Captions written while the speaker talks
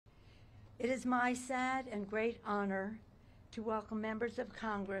It is my sad and great honor to welcome members of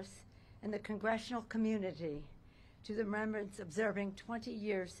Congress and the congressional community to the Remembrance observing 20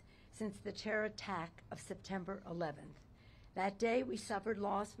 years since the terror attack of September 11th. That day we suffered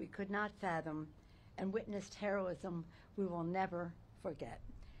loss we could not fathom and witnessed heroism we will never forget.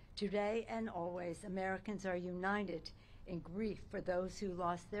 Today and always, Americans are united in grief for those who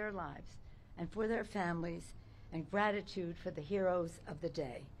lost their lives and for their families, and gratitude for the heroes of the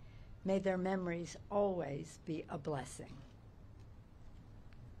day. May their memories always be a blessing.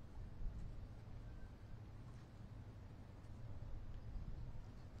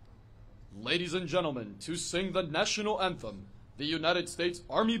 Ladies and gentlemen, to sing the national anthem, the United States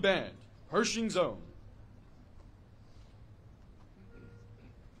Army Band, Pershing's Own.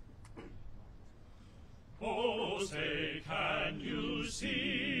 Oh, say, can you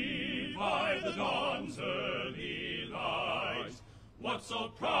see by the dawn's early light what so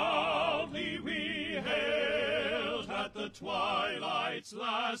proudly we hailed at the twilight's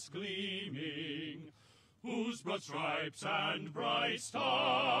last gleaming, whose broad stripes and bright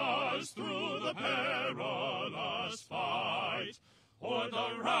stars through the perilous fight o'er the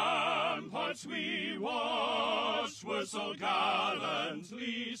ramparts we watched were so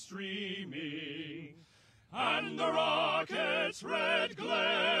gallantly streaming, and the rocket's red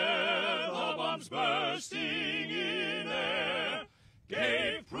glare, the bombs bursting in air,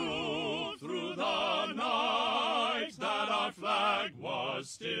 gave proof through the night that our flag was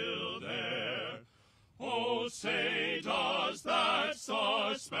still there. Oh, say, does that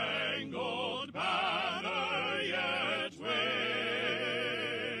star-spangled banner yet wave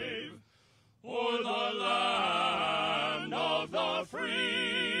o'er the land of the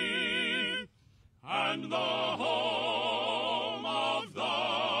free and the home of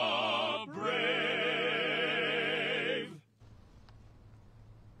the brave?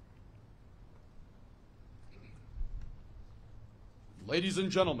 Ladies and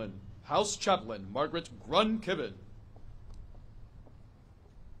gentlemen, House Chaplain Margaret Grun-Kibben.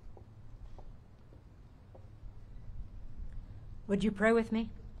 Would you pray with me?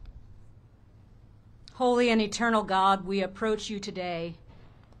 Holy and eternal God, we approach you today,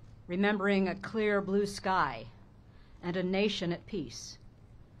 remembering a clear blue sky and a nation at peace.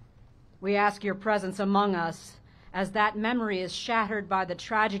 We ask your presence among us as that memory is shattered by the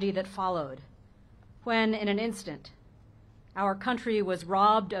tragedy that followed, when in an instant our country was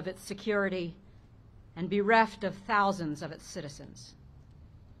robbed of its security and bereft of thousands of its citizens.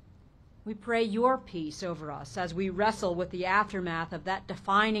 We pray your peace over us as we wrestle with the aftermath of that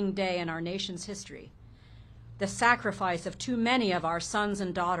defining day in our nation's history, the sacrifice of too many of our sons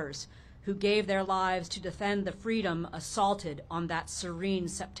and daughters who gave their lives to defend the freedom assaulted on that serene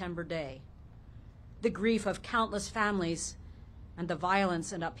September day, the grief of countless families, and the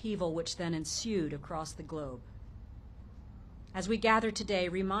violence and upheaval which then ensued across the globe. As we gather today,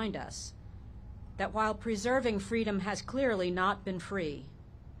 remind us that while preserving freedom has clearly not been free,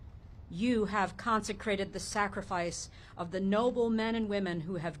 you have consecrated the sacrifice of the noble men and women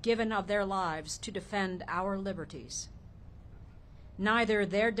who have given of their lives to defend our liberties. Neither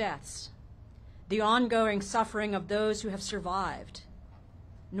their deaths, the ongoing suffering of those who have survived,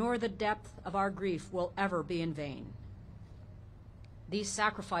 nor the depth of our grief will ever be in vain. These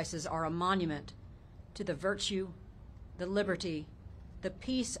sacrifices are a monument to the virtue, the liberty, the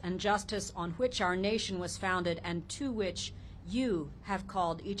peace and justice on which our nation was founded and to which you have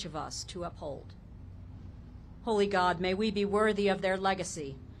called each of us to uphold. Holy God, may we be worthy of their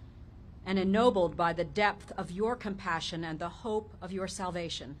legacy and ennobled by the depth of your compassion and the hope of your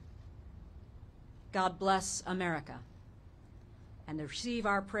salvation. God bless America, and receive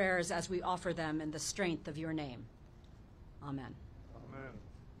our prayers as we offer them in the strength of your name. Amen. Amen.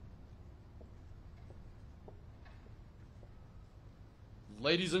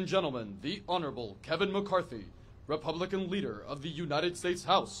 Ladies and gentlemen, the Honorable Kevin McCarthy, Republican Leader of the United States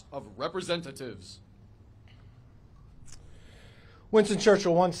House of Representatives. Winston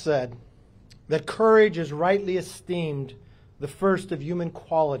Churchill once said that courage is rightly esteemed the first of human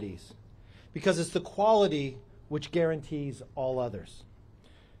qualities because it's the quality which guarantees all others.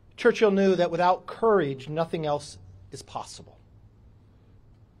 Churchill knew that without courage, nothing else is possible.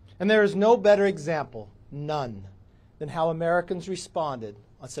 And there is no better example, none, than how Americans responded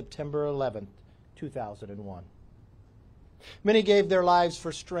on September 11th, 2001. Many gave their lives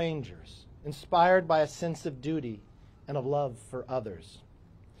for strangers, inspired by a sense of duty and of love for others.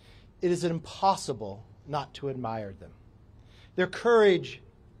 It is impossible not to admire them. Their courage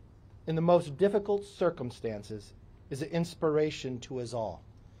in the most difficult circumstances is an inspiration to us all,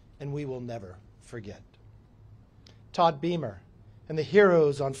 and we will never forget. Todd Beamer and the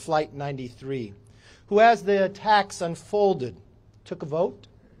heroes on Flight 93, who, as the attacks unfolded, took a vote,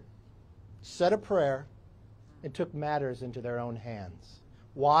 said a prayer, and took matters into their own hands.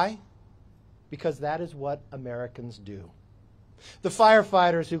 Why? Because that is what Americans do. The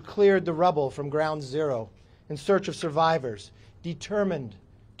firefighters who cleared the rubble from Ground Zero in search of survivors, determined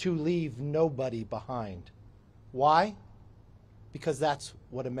to leave nobody behind. Why? Because that's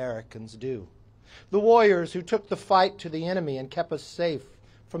what Americans do. The warriors who took the fight to the enemy and kept us safe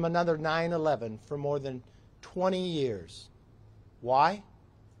from another 9/11 for more than 20 years. Why?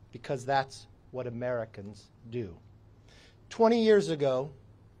 Because that's what Americans do. 20 years ago,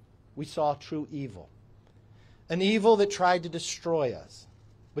 we saw true evil. An evil that tried to destroy us.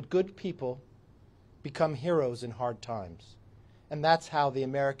 But good people become heroes in hard times. And that's how the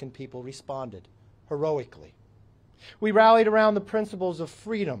American people responded, heroically. We rallied around the principles of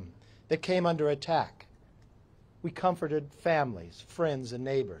freedom that came under attack. We comforted families, friends, and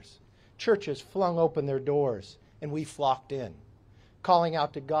neighbors. Churches flung open their doors, and we flocked in, calling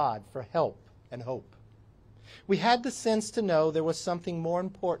out to God for help and hope. We had the sense to know there was something more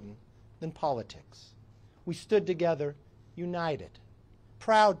important than politics. We stood together, united,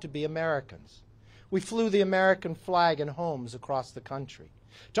 proud to be Americans. We flew the American flag in homes across the country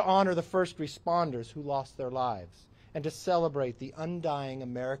to honor the first responders who lost their lives and to celebrate the undying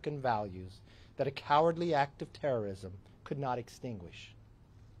American values that a cowardly act of terrorism could not extinguish.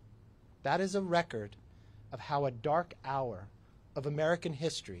 That is a record of how a dark hour of American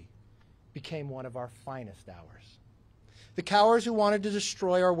history became one of our finest hours. The cowards who wanted to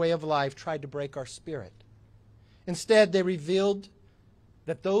destroy our way of life tried to break our spirit. Instead, they revealed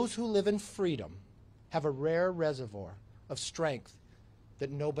that those who live in freedom have a rare reservoir of strength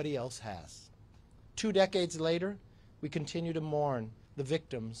that nobody else has. 2 decades later, we continue to mourn the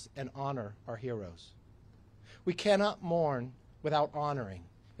victims and honor our heroes. We cannot mourn without honoring,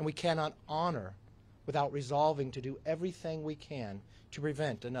 and we cannot honor without resolving to do everything we can to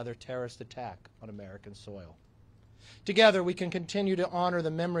prevent another terrorist attack on American soil. Together, we can continue to honor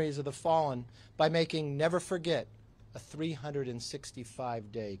the memories of the fallen by making Never Forget a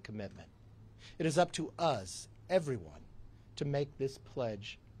 365-day commitment. It is up to us, everyone, to make this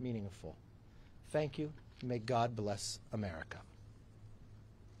pledge meaningful. Thank you, and may God bless America.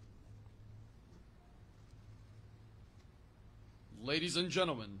 Ladies and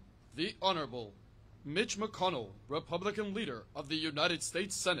gentlemen, the Honorable Mitch McConnell, Republican Leader of the United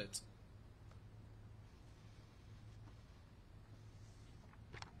States Senate.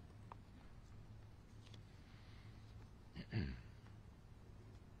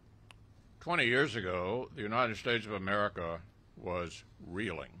 20 years ago, the United States of America was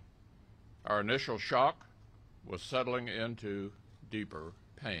reeling. Our initial shock was settling into deeper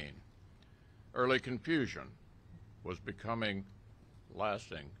pain. Early confusion was becoming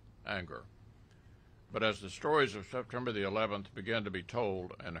lasting anger. But as the stories of September the 11th began to be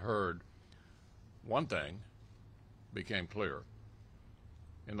told and heard, one thing became clear.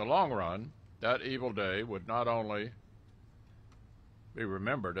 In the long run, that evil day would not only be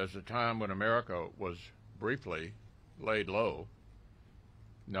remembered as a time when America was briefly laid low.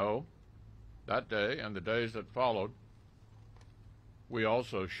 No, that day and the days that followed, we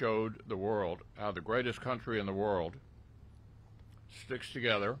also showed the world how the greatest country in the world sticks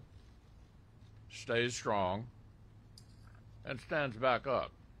together, stays strong, and stands back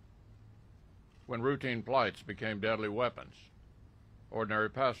up. When routine flights became deadly weapons, ordinary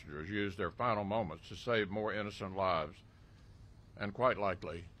passengers used their final moments to save more innocent lives, and quite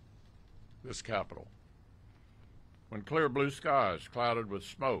likely, this Capitol. When clear blue skies clouded with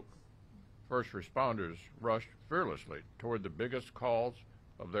smoke, first responders rushed fearlessly toward the biggest calls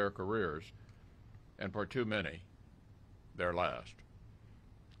of their careers, and for too many, their last.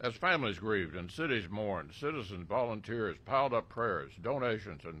 As families grieved and cities mourned, citizen volunteers piled up prayers,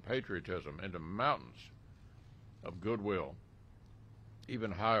 donations, and patriotism into mountains of goodwill,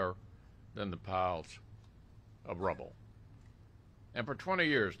 even higher than the piles of rubble. And for 20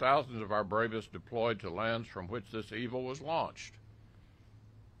 years, thousands of our bravest deployed to lands from which this evil was launched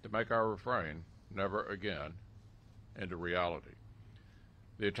to make our refrain, never again, into reality.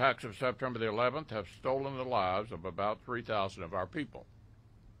 The attacks of September the 11th have stolen the lives of about 3,000 of our people.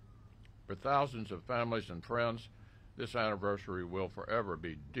 For thousands of families and friends, this anniversary will forever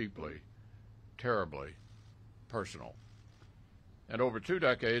be deeply, terribly personal. And over 2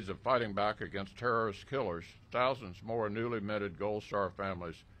 decades of fighting back against terrorist killers, thousands more newly minted Gold Star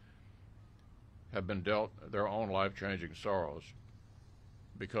families have been dealt their own life-changing sorrows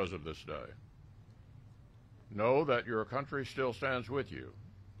because of this day. Know that your country still stands with you.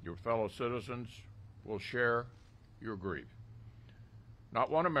 Your fellow citizens will share your grief. Not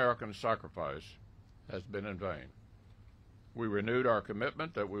one American sacrifice has been in vain. We renewed our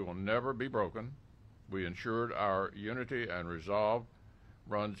commitment that we will never be broken. We ensured our unity and resolve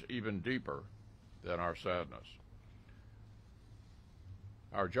runs even deeper than our sadness.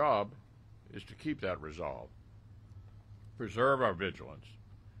 Our job is to keep that resolve, preserve our vigilance,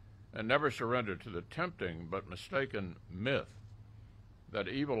 and never surrender to the tempting but mistaken myth that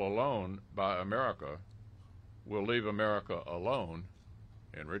evil alone by America will leave America alone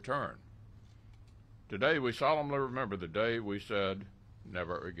in return. Today we solemnly remember the day we said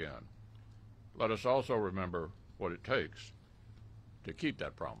never again. Let us also remember what it takes to keep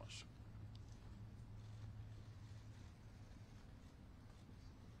that promise.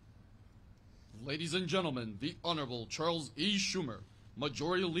 Ladies and gentlemen, the Honorable Charles E. Schumer,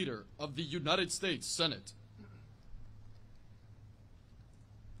 Majority Leader of the United States Senate.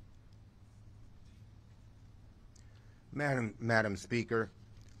 Madam Speaker,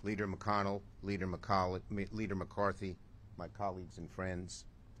 Leader McConnell, Leader McCarthy, my colleagues and friends,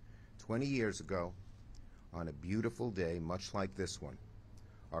 20 years ago, on a beautiful day much like this one,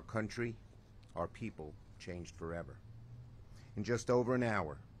 our country, our people changed forever. In just over an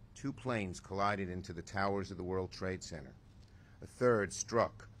hour, 2 planes collided into the towers of the World Trade Center. A third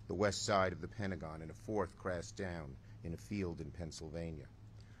struck the west side of the Pentagon, and a fourth crashed down in a field in Pennsylvania.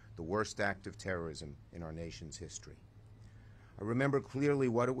 The worst act of terrorism in our nation's history. I remember clearly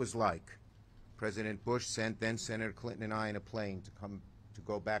what it was like. President Bush sent then Senator Clinton and I in a plane to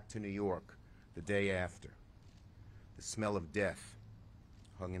go back to New York the day after. The smell of death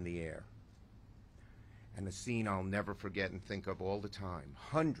hung in the air. And a scene I'll never forget and think of all the time.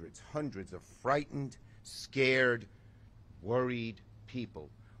 Hundreds of frightened, scared, worried people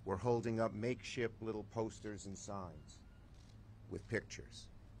were holding up makeshift little posters and signs with pictures.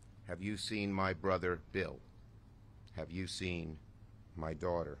 Have you seen my brother, Bill? Have you seen my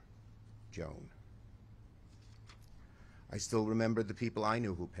daughter, Joan? I still remember the people I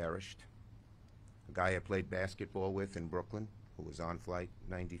knew who perished. A guy I played basketball with in Brooklyn, who was on Flight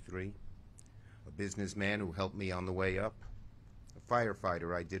 93. A businessman who helped me on the way up. A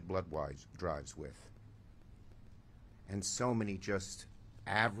firefighter I did blood drives with. And so many just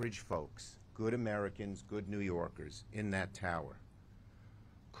average folks, good Americans, good New Yorkers, in that tower.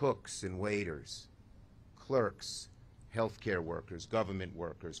 Cooks and waiters, clerks, healthcare workers, government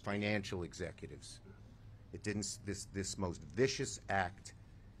workers, financial executives. This most vicious act,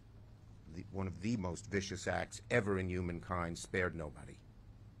 one of the most vicious acts ever in humankind, spared nobody.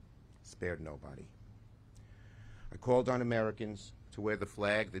 Spared nobody. I called on Americans to wear the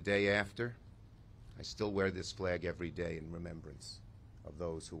flag the day after. I still wear this flag every day in remembrance of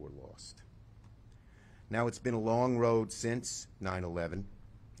those who were lost. Now, it's been a long road since 9/11.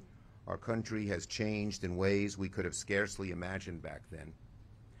 Our country has changed in ways we could have scarcely imagined back then.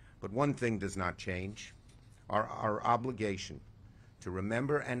 But one thing does not change, our obligation to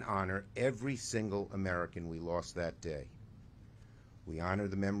remember and honor every single American we lost that day. We honor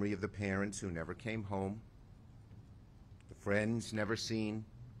the memory of the parents who never came home, the friends never seen,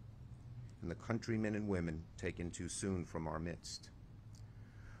 and the countrymen and women taken too soon from our midst.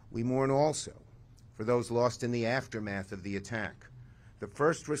 We mourn also for those lost in the aftermath of the attack, the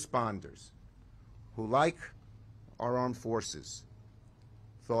first responders who, like our armed forces,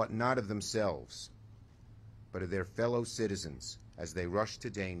 thought not of themselves, but of their fellow citizens as they rushed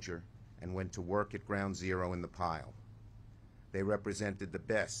to danger and went to work at Ground Zero in the pile. They represented the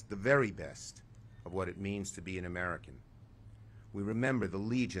best, the very best, of what it means to be an American. We remember the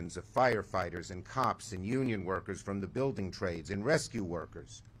legions of firefighters and cops and union workers from the building trades and rescue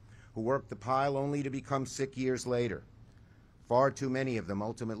workers who worked the pile only to become sick years later. Far too many of them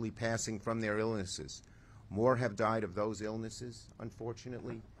ultimately passing from their illnesses. More have died of those illnesses,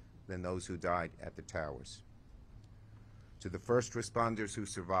 unfortunately, than those who died at the towers. To the first responders who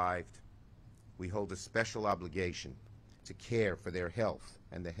survived, we hold a special obligation to care for their health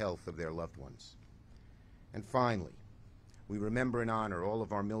and the health of their loved ones. And finally, we remember and honor all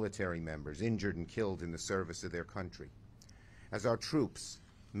of our military members injured and killed in the service of their country. As our troops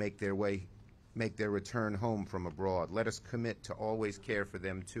make their return home from abroad, let us commit to always care for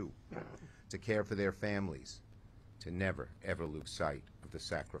them too, to care for their families, to never, ever lose sight of the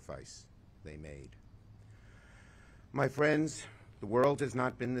sacrifice they made. My friends, the world has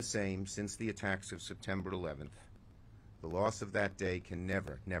not been the same since the attacks of September 11th. The loss of that day can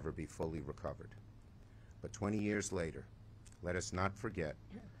never, never be fully recovered. But 20 years later, let us not forget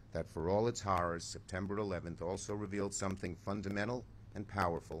that for all its horrors, September 11th also revealed something fundamental and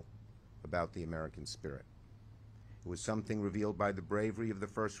powerful about the American spirit. It was something revealed by the bravery of the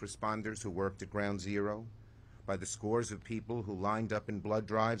first responders who worked at Ground Zero, by the scores of people who lined up in blood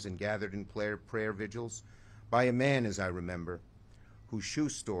drives and gathered in prayer vigils, by a man, as I remember, whose shoe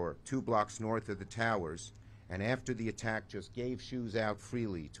store 2 blocks north of the towers, and after the attack just gave shoes out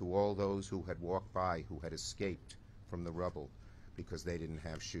freely to all those who had walked by who had escaped from the rubble because they didn't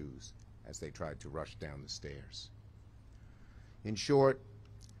have shoes as they tried to rush down the stairs. In short,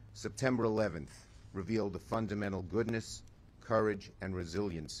 September 11th revealed the fundamental goodness, courage, and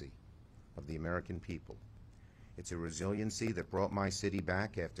resiliency of the American people. It's a resiliency that brought my city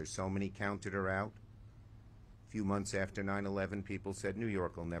back after so many counted her out. A few months after 9/11, people said New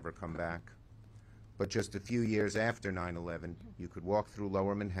York will never come back. But just a few years after 9/11, you could walk through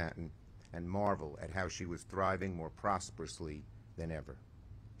Lower Manhattan and marvel at how she was thriving more prosperously than ever.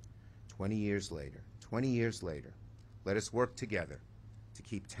 20 years later, let us work together to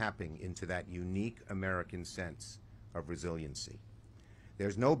keep tapping into that unique American sense of resiliency.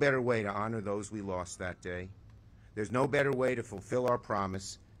 There's no better way to honor those we lost that day. There's no better way to fulfill our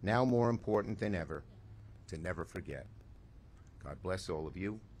promise, now more important than ever, to never forget. God bless all of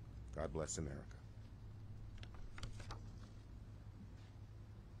you. God bless America.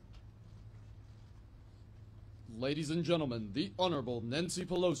 Ladies and gentlemen, the Honorable Nancy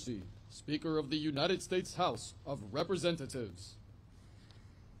Pelosi, Speaker of the United States House of Representatives.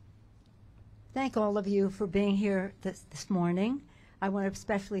 Thank all of you for being here this morning. I want to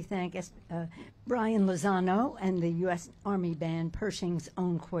especially thank Brian Lozano and the U.S. Army Band Pershing's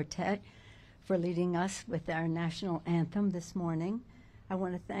Own Quartet for leading us with our national anthem this morning. I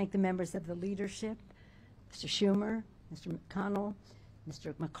want to thank the members of the leadership, Mr. Schumer, Mr. McConnell,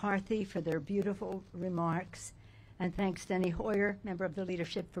 Mr. McCarthy for their beautiful remarks, and thanks Steny Hoyer, member of the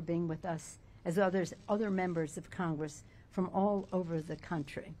leadership, for being with us, as other members of Congress from all over the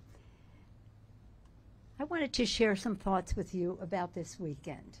country. I wanted to share some thoughts with you about this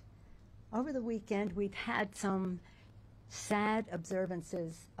weekend. Over the weekend, we've had some sad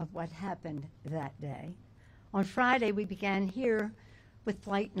observances of what happened that day. On Friday, we began here with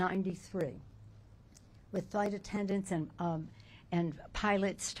Flight 93, with flight attendants and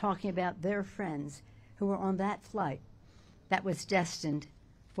pilots talking about their friends who were on that flight that was destined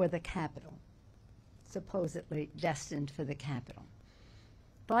for the Capitol, supposedly destined for the Capitol.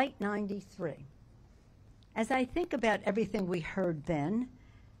 Flight 93. As I think about everything we heard then,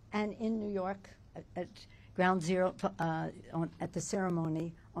 and in New York at Ground Zero at the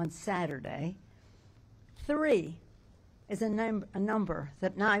ceremony on Saturday, 3 is a number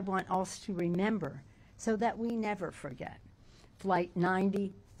that I want us to remember so that we never forget. Flight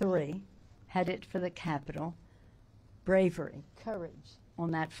 93, headed for the Capitol. Bravery, courage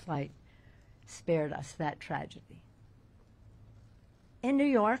on that flight spared us that tragedy. In New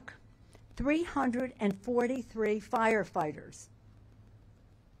York, 343 firefighters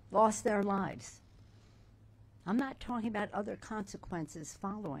lost their lives. I'm not talking about other consequences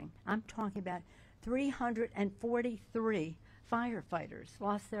following. I'm talking about 343 firefighters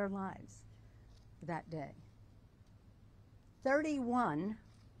lost their lives that day. 31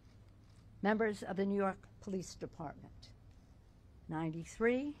 members of the New York Police Department.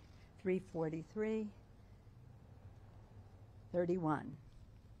 93, 343, 31.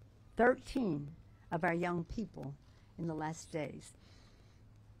 13 of our young people in the last days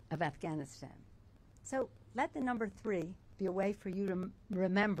of Afghanistan. So let the number 3 be a way for you to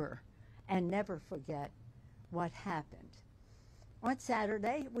remember and never forget what happened. On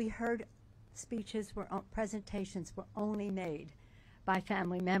Saturday, we heard presentations were only made by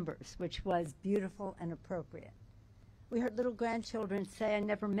family members, which was beautiful and appropriate. We heard little grandchildren say, "I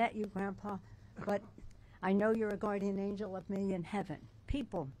never met you, Grandpa, but I know you're a guardian angel of me in heaven."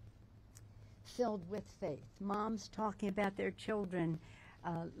 People filled with faith. Moms talking about their children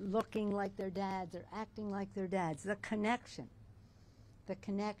looking like their dads or acting like their dads. The connection,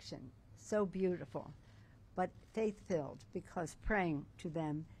 so beautiful, but faith-filled because praying to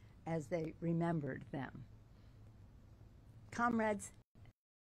them as they remembered them. Comrades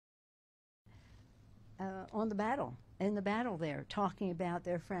in the battle there, talking about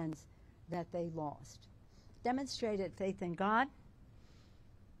their friends that they lost. Demonstrated faith in God,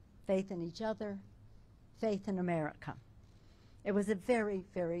 faith in each other, faith in America. It was a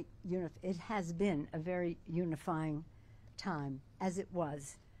it has been a very unifying time, as it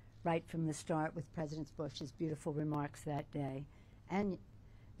was right from the start with President Bush's beautiful remarks that day and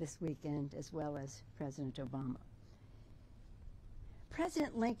this weekend, as well as President Obama.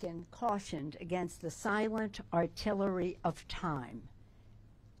 President Lincoln cautioned against the silent artillery of time,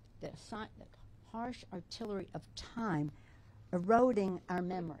 the harsh artillery of time eroding our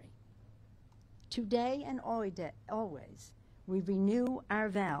memory. Today and always, we renew our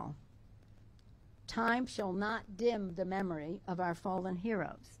vow time shall not dim the memory of our fallen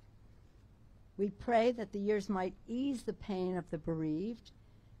heroes. We pray that the years might ease the pain of the bereaved,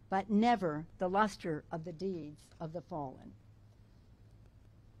 but never the luster of the deeds of the fallen.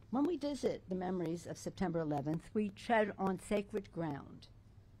 When we visit the memories of September 11th, we tread on sacred ground.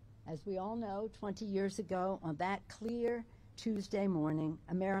 As we all know, 20 years ago, on that clear Tuesday morning,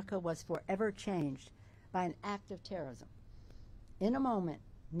 America was forever changed by an act of terrorism. In a moment,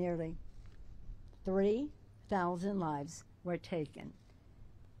 nearly 3,000 lives were taken,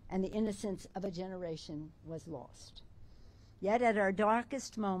 and the innocence of a generation was lost. Yet at our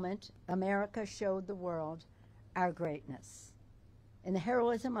darkest moment, America showed the world our greatness. In the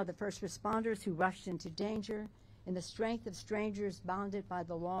heroism of the first responders who rushed into danger, in the strength of strangers bonded by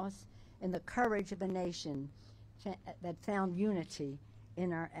the loss, in the courage of a nation that found unity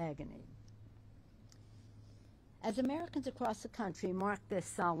in our agony. As Americans across the country mark this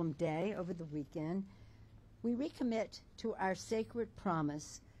solemn day over the weekend, we recommit to our sacred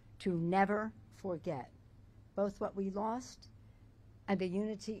promise to never forget both what we lost and the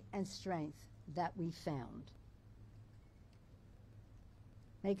unity and strength that we found.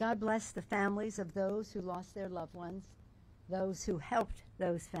 May God bless the families of those who lost their loved ones, those who helped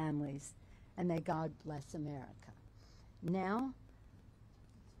those families, and may God bless America. Now,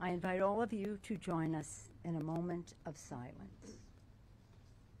 I invite all of you to join us in a moment of silence.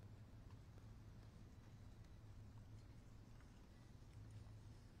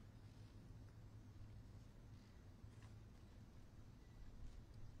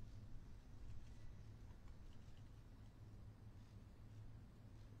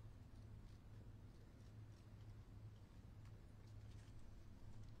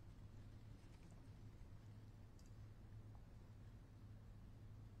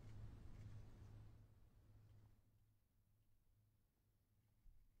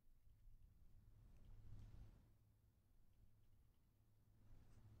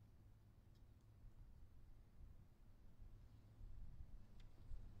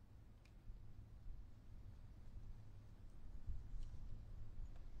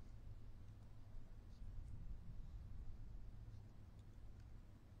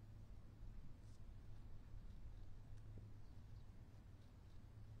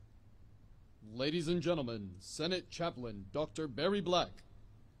 Ladies and gentlemen, Senate Chaplain Dr. Barry Black.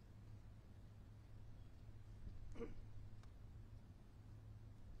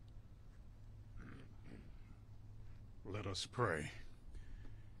 Let us pray.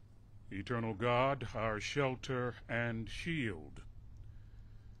 Eternal God, our shelter and shield,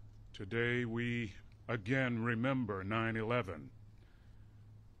 today we again remember 9/11.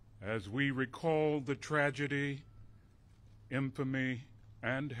 As we recall the tragedy, infamy,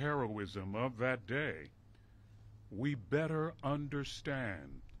 and heroism of that day, we better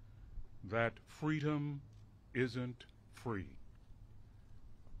understand that freedom isn't free.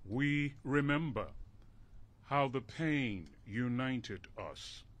 We remember how the pain united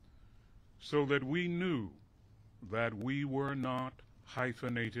us so that we knew that we were not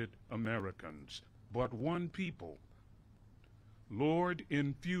hyphenated Americans, but one people. Lord,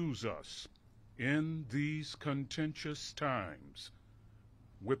 infuse us in these contentious times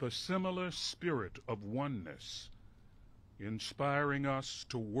with a similar spirit of oneness, inspiring us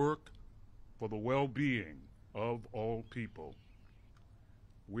to work for the well-being of all people.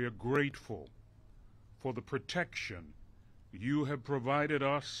 We are grateful for the protection you have provided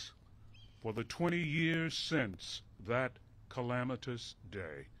us for the 20 years since that calamitous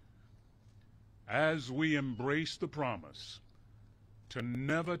day. As we embrace the promise to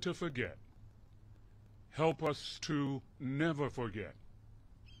never to forget, help us to never forget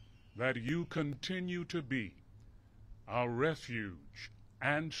that you continue to be our refuge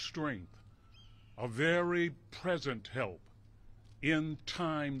and strength, a very present help in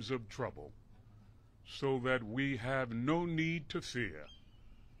times of trouble, so that we have no need to fear,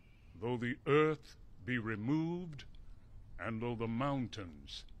 though the earth be removed and though the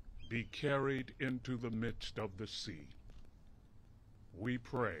mountains be carried into the midst of the sea. We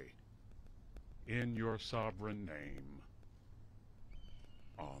pray in your sovereign name.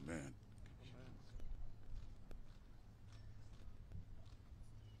 Amen.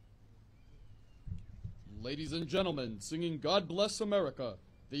 Ladies and gentlemen, singing God Bless America,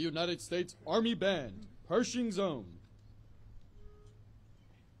 the United States Army Band, Pershing Zone.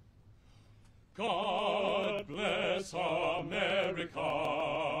 God bless America,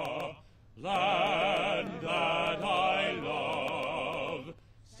 land that I love.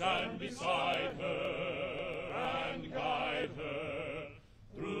 Stand beside her and guide her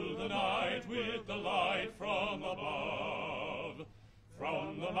through the night with the light from above.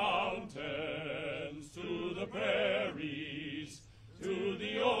 From the mountains to the prairies, to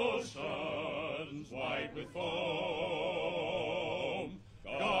the oceans white with foam.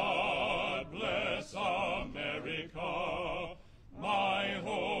 God bless America, my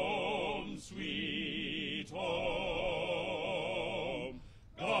home, sweet home.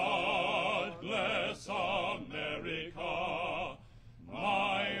 God bless America,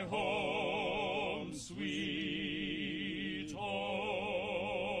 my home, sweet home.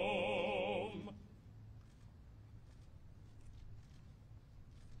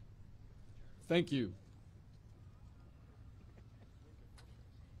 Thank you.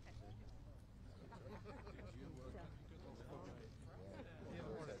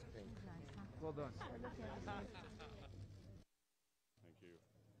 Well done.